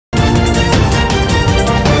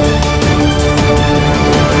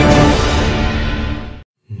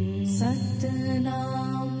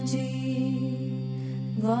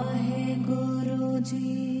वाहेगुरु जी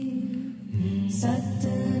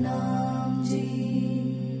सतनाम जी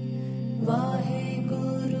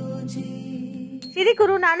वाहेगुरु जी। श्री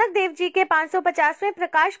गुरु नानक देव जी के 550वें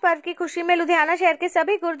प्रकाश पर्व की खुशी में लुधियाना शहर के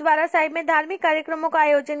सभी गुरुद्वारा साहिब में धार्मिक कार्यक्रमों का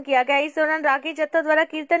आयोजन किया गया। इस दौरान रागी जत्था द्वारा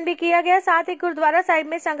कीर्तन भी किया गया। साथ ही गुरुद्वारा साहिब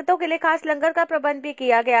में संगतों के लिए खास लंगर का प्रबंध भी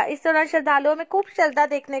किया गया। इस दौरान श्रद्धालुओं में खूब श्रद्धा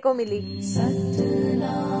देखने को मिली।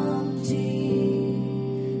 सतनाम जी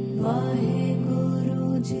वाहेगुरु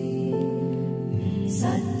जी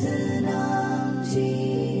सतनाम जी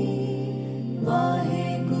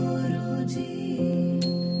वाहेगुरु जी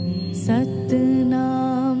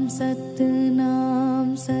सतनाम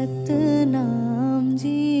सतनाम सतनाम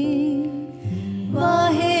जी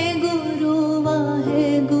वाहेगुरु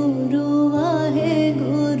वाहेगुरु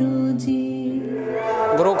वाहेगुरु जी।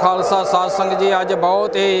 गुरु खालसा साध संगत जी अज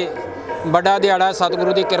बहुत ही बड़ा दिहाड़ा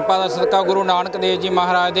सतगुरु की कृपा का सदका गुरु नानक देव जी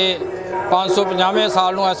महाराज के 550वें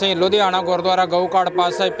साल में असीं लुधियाना गुरुद्वारा गऊघाट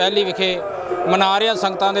पातशाही पहली विखे मना रहे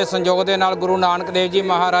संगतां दे संयोग दे नाल गुरु नानक देव जी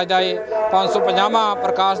महाराज का 550वां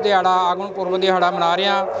प्रकाश दिहाड़ा आगमन पुरब दिहाड़ा मना रहे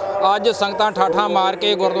हैं। अज संगतां ठाठा मार के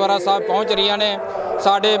गुरुद्वारा साहब पहुँच रही ने।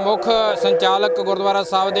 साडे मुख संचालक गुरुद्वारा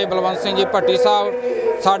साहब दे बलवंत सिंह जी भट्टी साहब,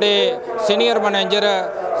 साडे सीनियर मैनेजर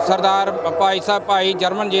सरदार भाई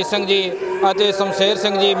जरमनजीत सिंह जी ਅਤੇ शमशेर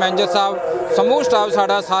सिंह जी मैनेजर साहब, समूह स्टाफ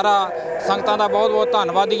साडा सारा संगतां दा बहुत बहुत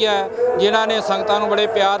धन्नवादी है जिन्हां ने संगतां नूं बड़े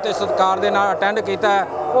प्यार ते सत्कार दे नाल अटेंड कीता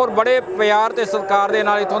और बड़े प्यार ते सत्कार दे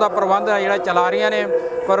नाल इत्थों दा प्रबंध है जिहड़ा चला रही ने।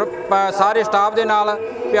 पर सारे स्टाफ दे नाल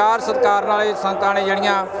प्यार सत्कार नाल संगतां ने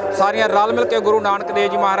जिहड़ियां सारियां रल मिल के गुरु नानक देव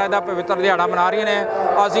जी महाराज का पवित्र दिहाड़ा मना रही ने।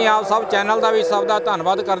 असीं आप सब चैनल का भी सब का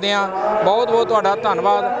धन्नवाद करते हैं। बहुत बहुत तुहाडा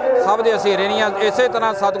धन्नवाद सब दे असीं रहनियां। इसे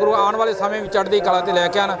तरह सतगुरु आने वाले समय में चढ़दी कला ते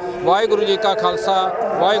लैके आन। वाहिगुरू जी का खालसा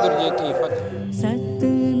वाहिगुरू जी की फतेह।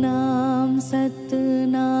 सतनाम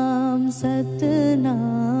सतनाम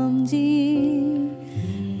सतनाम जी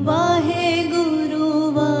वाहेगुरु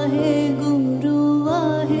वाहेगुरु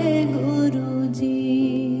वाहेगुरु जी।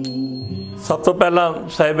 सब तो पहला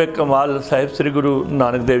साहिब कमाल साहिब श्री गुरु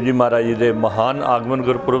नानक देव जी महाराज जी के महान आगमन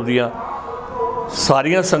गुरपुरब दियाँ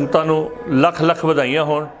सारियां संगतां नूं लख लख वधाइयां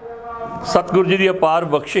होण। सतगुरु जी की अपार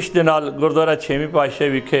बख्शिश के नाल गुरुद्वारा 6वीं पातशाही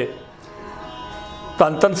विखे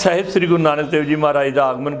धन धन साहिब श्री गुरु नानक देव जी महाराज का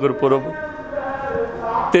आगमन गुरपुरब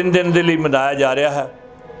 3 दिन के लिए मनाया जा रहा है।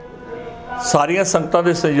 सारियां संगतां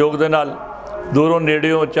के सहयोग के नाल दूरों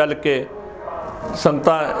नेड़ियों चल के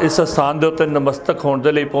संगतां इस स्थान के उत्ते नमस्तक होने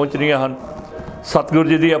के लिए पहुँच रही हैं। सतगुरु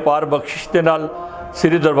जी की अपार बख्शिश के नाल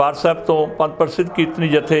श्री दरबार साहब तो पंथ प्रसिद्ध कीर्तनी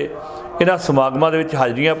जथे इन्हां समागमां दे विच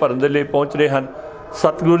हाज़रियां भरन दे लई पहुँच रहे हैं।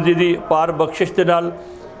 सतगुरु जी की अपार बख्शिश के नाल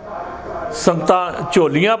संगतां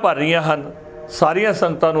झोलियां भर रही हैं। सारियां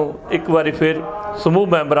संगतां नूं एक बारी फिर समूह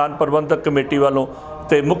मैंबरान प्रबंधक कमेटी वालों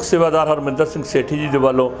ते मुख सेवादार हरमिंदर सिंह सेठी जी दे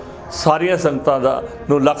वालों सारियां संगतां दा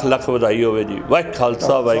नूं लख लख वधाई होवे जी। वाहिगुरू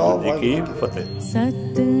खालसा वाहिगुरू जी की फतेह।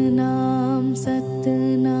 सतनाम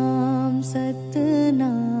सतनाम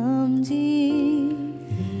सतनाम जी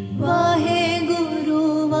वाहेगुरु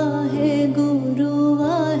वाहेगुरु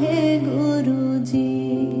वाहेगुरु जी।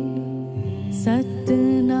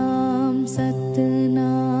 सतनाम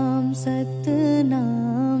सतनाम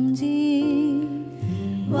सतनाम जी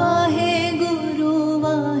वाहेगुरु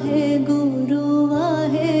वाहेगुरु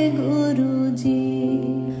वाहेगुरु जी।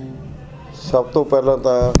 सब तो पहला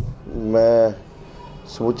तो मैं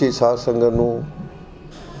समूची साध संगत नूं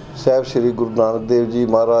साहिब श्री गुरु नानक देव जी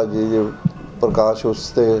महाराज जी के प्रकाश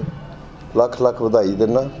उसते लख लख वधाई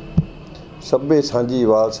देना। सभे सांझी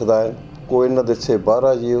वाल सदायन कोई न दिसे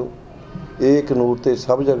बाहरा जियो एक नूर ते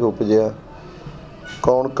सब जगह उपजया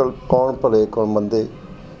कौन भले कौन मंदे।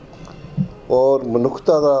 और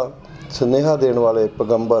मनुखता का सुनेहा देने वाले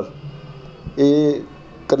पैगंबर ये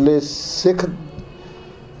कल्ले सिख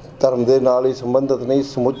धर्म के नाल ही संबंधित नहीं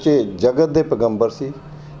समुचे जगत के पैगंबर सी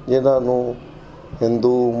जिन्होंने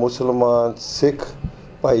हिंदू मुसलमान सिख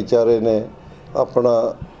भाईचारे ने अपना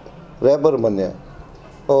रहबर मन्या।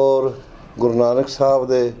 और गुरु नानक साहब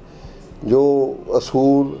दे जो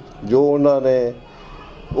असूल जो उन्होंने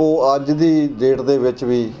वो अज की डेट दे विच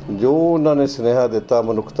भी जो उन्होंने सुनेहा दिता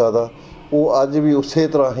मनुखता का वो अज भी उस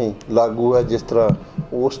तरह ही लागू है जिस तरह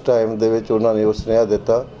उस टाइम दे विच उन्होंने वो सुनेहा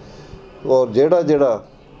दिता। और जेड़ा जेड़ा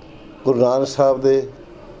गुरु नानक साहब दे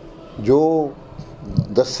जो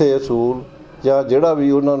दसे असूल या जेड़ा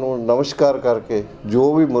भी उन्होंने नमस्कार करके जो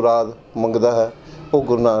भी मुराद मंगदा है वो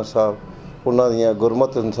गुरु नानक साहब उन्होंने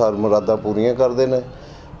गुरमत अनुसार मुरादा पूरियां करते हैं।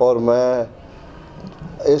 और मैं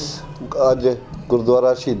इस अज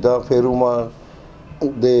गुरुद्वारा शहीदां फेरूमान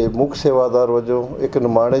दे मुख सेवादार वजों एक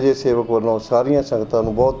निमाणे जे सेवक वालों सारियां संगतां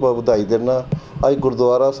नूं बहुत बहुत बधाई देना। अज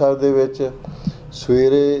गुरुद्वारा साहब दे विच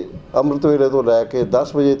ਸਵੇਰੇ ਅੰਮ੍ਰਿਤ ਵੇਲੇ ਤੋਂ ਲੈ ਕੇ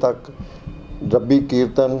 10 ਵਜੇ ਤੱਕ ਰੱਬੀ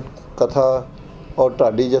ਕੀਰਤਨ ਕਥਾ ਔਰ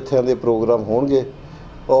ਢਾਡੀ ਜੱਥਿਆਂ ਦੇ ਪ੍ਰੋਗਰਾਮ ਹੋਣਗੇ।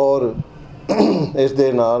 ਔਰ ਇਸ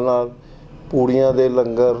ਦੇ ਨਾਲ ਨਾਲ ਪੂੜੀਆਂ ਦੇ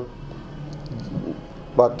ਲੰਗਰ,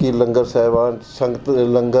 ਬਾਕੀ ਲੰਗਰ ਸਾਹਿਬਾਨ, ਸੰਗਤ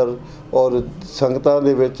ਲੰਗਰ ਔਰ ਸੰਗਤਾਂ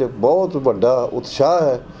ਦੇ ਵਿੱਚ ਬਹੁਤ ਵੱਡਾ ਉਤਸ਼ਾਹ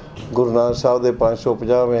ਹੈ ਗੁਰੂ ਨਾਨਕ ਸਾਹਿਬ ਦੇ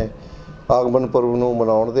 550ਵੇਂ ਆਗਮਨ ਪੁਰਬ ਨੂੰ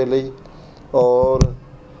ਮਨਾਉਣ ਦੇ ਲਈ। ਔਰ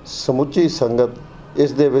ਸਮੁੱਚੀ ਸੰਗਤ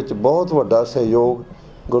ਇਸ ਦੇ ਵਿੱਚ ਬਹੁਤ ਵੱਡਾ ਸਹਿਯੋਗ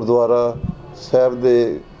ਗੁਰਦੁਆਰਾ ਸਾਹਿਬ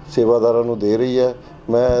ਦੇ ਸੇਵਾਦਾਰਾਂ ਨੂੰ ਦੇ ਰਹੀ ਹੈ।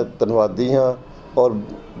 ਮੈਂ ਧੰਨਵਾਦੀ ਹਾਂ ਔਰ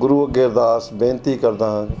ਗੁਰੂ ਅੱਗੇ ਅਰਦਾਸ ਬੇਨਤੀ ਕਰਦਾ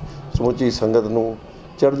ਹਾਂ ਸਮੁੱਚੀ ਸੰਗਤ ਨੂੰ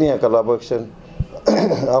ਚੜ੍ਹਦੀਆਂ ਕਲਾ ਬਖਸ਼ਣ,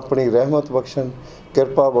 ਆਪਣੀ ਰਹਿਮਤ ਬਖਸ਼ਣ,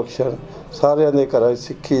 ਕਿਰਪਾ ਬਖਸ਼ਣ। ਸਾਰਿਆਂ ਦੇ ਘਰਾਂ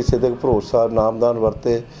ਸਿੱਖੀ, ਸਿਦਕ, ਭਰੋਸਾ, ਨਾਮਦਾਨ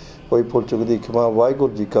ਵਰਤੇ। ਕੋਈ ਭੁੱਲ ਚੁੱਕ ਦੀ ਖਿਮਾ।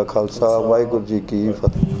 ਵਾਹਿਗੁਰੂ ਜੀ ਕਾ ਖਾਲਸਾ, ਵਾਹਿਗੁਰੂ ਜੀ ਕੀ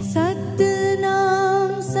ਫਤਿਹ।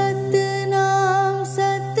 ਸਤਨਾਮ ਸਤਨਾਮ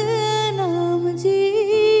ਸਤਨਾਮ ਜੀ,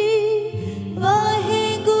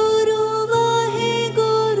 ਵਾਹਿਗੁਰੂ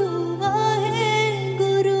ਵਾਹਿਗੁਰੂ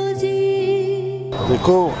ਵਾਹਿਗੁਰੂ ਜੀ।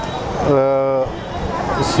 ਦੇਖੋ,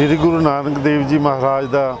 ਸ੍ਰੀ ਗੁਰੂ ਨਾਨਕ ਦੇਵ ਜੀ ਮਹਾਰਾਜ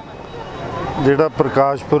ਦਾ ਜਿਹੜਾ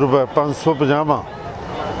ਪ੍ਰਕਾਸ਼ ਪੁਰਬ ਹੈ 550ਵਾਂ,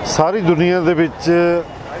 ਸਾਰੀ ਦੁਨੀਆ ਦੇ ਵਿੱਚ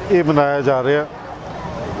ਇਹ ਮਨਾਇਆ ਜਾ ਰਿਹਾ।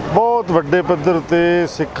 ਬਹੁਤ ਵੱਡੇ ਪੱਧਰ 'ਤੇ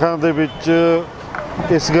ਸਿੱਖਾਂ ਦੇ ਵਿੱਚ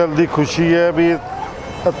ਇਸ ਗੱਲ ਦੀ ਖੁਸ਼ੀ ਹੈ ਵੀ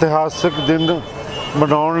ਇਤਿਹਾਸਕ ਦਿਨ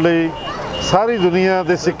ਮਨਾਉਣ ਲਈ ਸਾਰੀ ਦੁਨੀਆ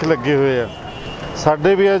ਦੇ ਸਿੱਖ ਲੱਗੇ ਹੋਏ ਆ।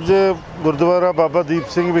 ਸਾਡੇ ਵੀ ਅੱਜ ਗੁਰਦੁਆਰਾ ਬਾਬਾ ਦੀਪ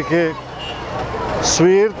ਸਿੰਘ ਵਿਖੇ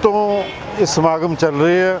ਸਵੇਰ ਤੋਂ ਇਹ ਸਮਾਗਮ ਚੱਲ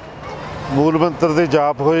ਰਹੇ ਆ। ਮੂਲ ਮੰਤਰ ਦੇ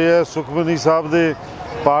ਜਾਪ ਹੋਏ ਆ, ਸੁਖਮਨੀ ਸਾਹਿਬ ਦੇ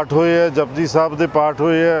ਪਾਠ ਹੋਏ ਆ, ਜਪਜੀ ਸਾਹਿਬ ਦੇ ਪਾਠ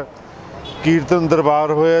ਹੋਏ ਆ, ਕੀਰਤਨ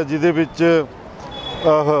ਦਰਬਾਰ ਹੋਇਆ ਜਿਹਦੇ ਵਿੱਚ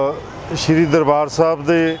ਸ਼੍ਰੀ ਦਰਬਾਰ ਸਾਹਿਬ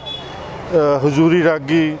ਦੇ ਹਜ਼ੂਰੀ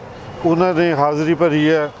ਰਾਗੀ ਉਹਨਾਂ ਨੇ ਹਾਜ਼ਰੀ ਭਰੀ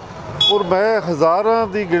ਹੈ। ਔਰ ਮੈਂ ਹਜ਼ਾਰਾਂ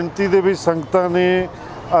ਦੀ ਗਿਣਤੀ ਦੇ ਵਿੱਚ ਸੰਗਤਾਂ ਨੇ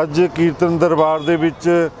ਅੱਜ ਕੀਰਤਨ ਦਰਬਾਰ ਦੇ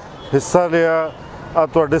ਵਿੱਚ ਹਿੱਸਾ ਲਿਆ। ਆ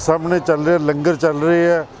ਤੁਹਾਡੇ ਸਾਹਮਣੇ ਚੱਲ ਰਿਹਾ ਲੰਗਰ ਚੱਲ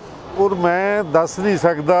ਰਹੇ ਆ। ਔਰ ਮੈਂ ਦੱਸ ਨਹੀਂ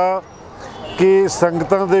ਸਕਦਾ ਕਿ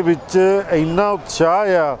ਸੰਗਤਾਂ ਦੇ ਵਿੱਚ ਇੰਨਾ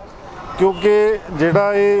ਉਤਸ਼ਾਹ ਆ, ਕਿਉਂਕਿ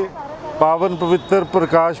ਜਿਹੜਾ ਇਹ ਪਾਵਨ ਪਵਿੱਤਰ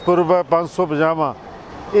ਪ੍ਰਕਾਸ਼ ਪੁਰਬ ਹੈ 550ਵਾਂ,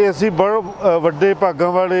 ਇਹ ਅਸੀਂ ਬੜੇ ਵੱਡੇ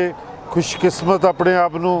ਭਾਗਾਂ ਵਾਲੇ ਖੁਸ਼ਕਿਸਮਤ ਆਪਣੇ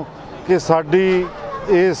ਆਪ ਨੂੰ ਕਿ ਸਾਡੀ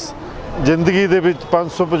ਇਸ ਜ਼ਿੰਦਗੀ ਦੇ ਵਿੱਚ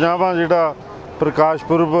 550ਵਾਂ ਜਿਹੜਾ ਪ੍ਰਕਾਸ਼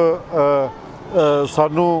ਪੁਰਬ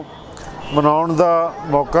ਸਾਨੂੰ ਮਨਾਉਣ ਦਾ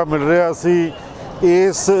ਮੌਕਾ ਮਿਲ ਰਿਹਾ। ਅਸੀਂ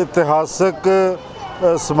ਇਸ ਇਤਿਹਾਸਕ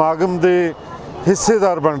ਸਮਾਗਮ ਦੇ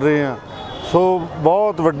ਹਿੱਸੇਦਾਰ ਬਣ ਰਹੇ ਹਾਂ। ਸੋ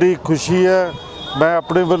ਬਹੁਤ ਵੱਡੀ ਖੁਸ਼ੀ ਹੈ। ਮੈਂ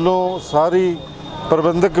ਆਪਣੇ ਵੱਲੋਂ, ਸਾਰੀ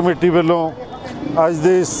ਪ੍ਰਬੰਧਕ ਕਮੇਟੀ ਵੱਲੋਂ ਅੱਜ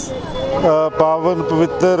ਦੇ ਇਸ ਪਾਵਨ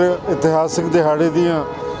ਪਵਿੱਤਰ ਇਤਿਹਾਸਕ ਦਿਹਾੜੇ ਦੀਆਂ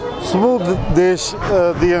ਸਮੂਹ ਦੇਸ਼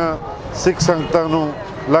ਦੀਆਂ ਸਿੱਖ ਸੰਗਤਾਂ ਨੂੰ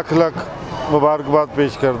ਲੱਖ ਲੱਖ ਮੁਬਾਰਕਬਾਦ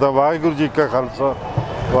ਪੇਸ਼ ਕਰਦਾ। ਵਾਹਿਗੁਰੂ ਜੀ ਕਾ ਖਾਲਸਾ,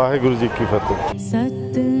 ਵਾਹਿਗੁਰੂ ਜੀ ਕੀ ਫਤਿਹ।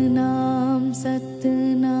 ਸਤਨਾਮ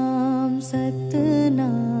ਸਤਨਾਮ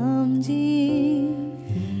ਸਤਨਾਮ ਜੀ,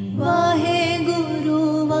 ਵਾਹਿਗੁਰੂ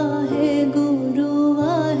ਵਾਹਿਗੁਰੂ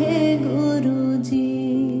ਵਾਹਿਗੁਰੂ ਜੀ।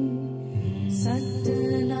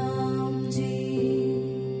 ਸਤਨਾਮ ਜੀ,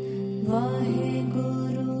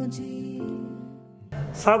 ਵਾਹਿਗੁਰੂ ਜੀ।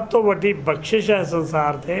 ਸਭ ਤੋਂ ਵੱਡੀ ਬਖਸ਼ਿਸ਼ ਹੈ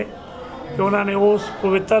ਸੰਸਾਰ 'ਤੇ ਕਿ ਉਹਨਾਂ ਨੇ ਉਸ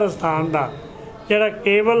ਪਵਿੱਤਰ ਸਥਾਨ ਦਾ ਜਿਹੜਾ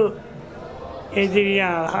ਕੇਵਲ ਇਹ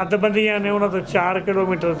ਜਿਹੜੀਆਂ ਹੱਦਬੰਦੀਆਂ ਨੇ ਉਹਨਾਂ ਤੋਂ 4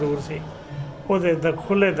 ਕਿਲੋਮੀਟਰ ਦੂਰ ਸੀ, ਉਹਦੇ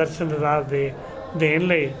ਖੁੱਲ੍ਹੇ ਦਰਸ਼ਨ ਦਿਦਾਰ ਦੇਣ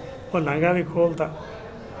ਲਈ ਉਹ ਲਾਂਘਾ ਵੀ ਖੋਲ੍ਹਤਾ।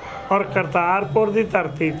 ਔਰ ਕਰਤਾਰਪੁਰ ਦੀ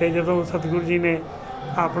ਧਰਤੀ 'ਤੇ ਜਦੋਂ ਸਤਿਗੁਰੂ ਜੀ ਨੇ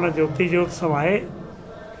ਆਪਣਾ ਜੋਤੀ ਜੋਤ ਸਮਾਏ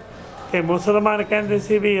ਅਤੇ ਮੁਸਲਮਾਨ ਕਹਿੰਦੇ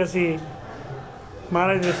ਸੀ ਵੀ ਅਸੀਂ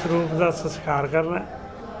ਮਹਾਰਾਜ ਦੇ ਸਰੂਪ ਦਾ ਸੰਸਕਾਰ ਕਰਨਾ,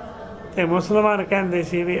 ਅਤੇ ਮੁਸਲਮਾਨ ਕਹਿੰਦੇ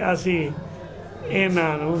ਸੀ ਵੀ ਅਸੀਂ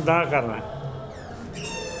ਇਹਨਾਂ ਨੂੰ ਦਾਹ ਕਰਨਾ,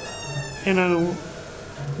 ਇਹਨਾਂ ਨੂੰ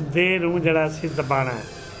ਦੇਹ ਨੂੰ ਜਿਹੜਾ ਅਸੀਂ ਦਬਾਉਣਾ।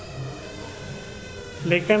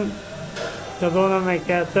 ਲੇਕਿਨ ਜਦੋਂ ਉਹਨਾਂ ਨੇ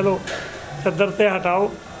ਕਿਹਾ ਚਲੋ ਚੱਦਰ 'ਤੇ ਹਟਾਓ,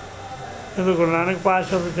 ਜਦੋਂ ਗੁਰੂ ਨਾਨਕ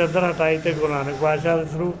ਪਾਤਸ਼ਾਹ ਤੋਂ ਚੱਦਰ ਹਟਾਈ ਅਤੇ ਗੁਰੂ ਨਾਨਕ ਪਾਤਸ਼ਾਹ ਦਾ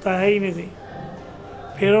ਸਰੂਪ ਤਾਂ ਹੈ ਹੀ ਨਹੀਂ ਸੀ।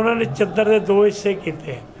 ਫਿਰ ਉਹਨਾਂ ਨੇ ਚੱਦਰ ਦੇ 2 ਹਿੱਸੇ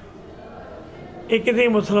ਕੀਤੇ। ਇੱਕ ਦੀ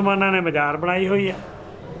ਮੁਸਲਮਾਨਾਂ ਨੇ ਮਜ਼ਾਰ ਬਣਾਈ ਹੋਈ ਹੈ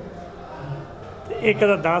ਅਤੇ ਇੱਕ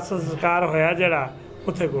ਦਾ ਦਾਹ ਸੰਸਕਾਰ ਹੋਇਆ ਜਿਹੜਾ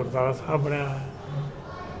ਉੱਥੇ ਗੁਰਦੁਆਰਾ ਸਾਹਿਬ ਬਣਿਆ ਹੋਇਆ।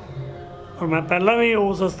 ਔਰ ਮੈਂ ਪਹਿਲਾਂ ਵੀ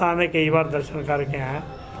ਉਸ ਸਥਾਨ ਦੇ ਕਈ ਵਾਰ ਦਰਸ਼ਨ ਕਰਕੇ ਆਇਆ।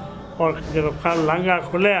 ਔਰ ਜਦੋਂ ਕੱਲ੍ਹ ਲਾਂਘਾ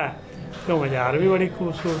ਖੁੱਲ੍ਹਿਆ ਤਾਂ ਉਹ ਮਜ਼ਾਰ ਵੀ ਬੜੀ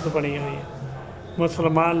ਖੂਬਸੂਰਤ ਬਣੀ ਹੋਈ ਹੈ।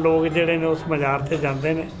 ਮੁਸਲਮਾਨ ਲੋਕ ਜਿਹੜੇ ਨੇ ਉਸ ਮਜ਼ਾਰ 'ਤੇ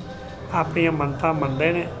ਜਾਂਦੇ ਨੇ, ਆਪਣੀਆਂ ਮੰਨਤਾਂ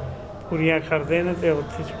ਮੰਨਦੇ ਨੇ, ਪੂਰੀਆਂ ਕਰਦੇ ਨੇ ਅਤੇ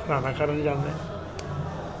ਉੱਥੇ ਸ਼ੁਕਰਾਨਾ ਕਰਨ ਜਾਂਦੇ ਨੇ।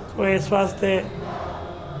 ਸੋ ਇਸ ਵਾਸਤੇ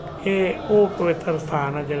ਇਹ ਉਹ ਪਵਿੱਤਰ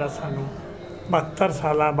ਸਥਾਨ ਹੈ ਜਿਹੜਾ ਸਾਨੂੰ 72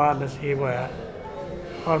 ਸਾਲਾਂ ਬਾਅਦ ਨਸੀਬ ਹੋਇਆ।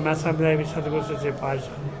 ਔਰ ਮੈਂ ਸਮਝਦਾ ਵੀ ਸਤਿਗੁਰੂ ਸੱਚੇ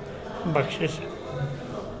ਪਾਤਸ਼ਾਹ ਦੀ ਬਖਸ਼ਿਸ਼ ਹੈ।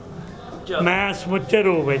 ਮੈਂ ਸਮੁੱਚੇ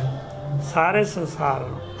ਰੂਪ ਵਿੱਚ ਸਾਰੇ ਸੰਸਾਰ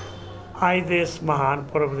ਨੂੰ ਅੱਜ ਦੇ ਇਸ ਮਹਾਨ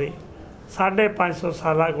ਪੁਰਬ ਦੀ 550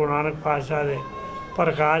 ਸਾਲਾ ਗੁਰੂ ਨਾਨਕ ਪਾਤਸ਼ਾਹ ਦੇ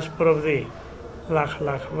ਪ੍ਰਕਾਸ਼ ਪੁਰਬ ਦੀ ਲੱਖ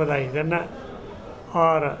ਲੱਖ ਵਧਾਈ ਦਿੰਦਾ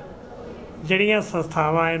ਔਰ ਜਿਹੜੀਆਂ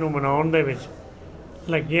ਸੰਸਥਾਵਾਂ ਇਹਨੂੰ ਮਨਾਉਣ ਦੇ ਵਿੱਚ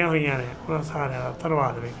ਲੱਗੀਆਂ ਹੋਈਆਂ ਨੇ ਉਹਨਾਂ ਸਾਰਿਆਂ ਦਾ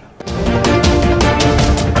ਧੰਨਵਾਦ ਵੀ ਕਰਦਾ।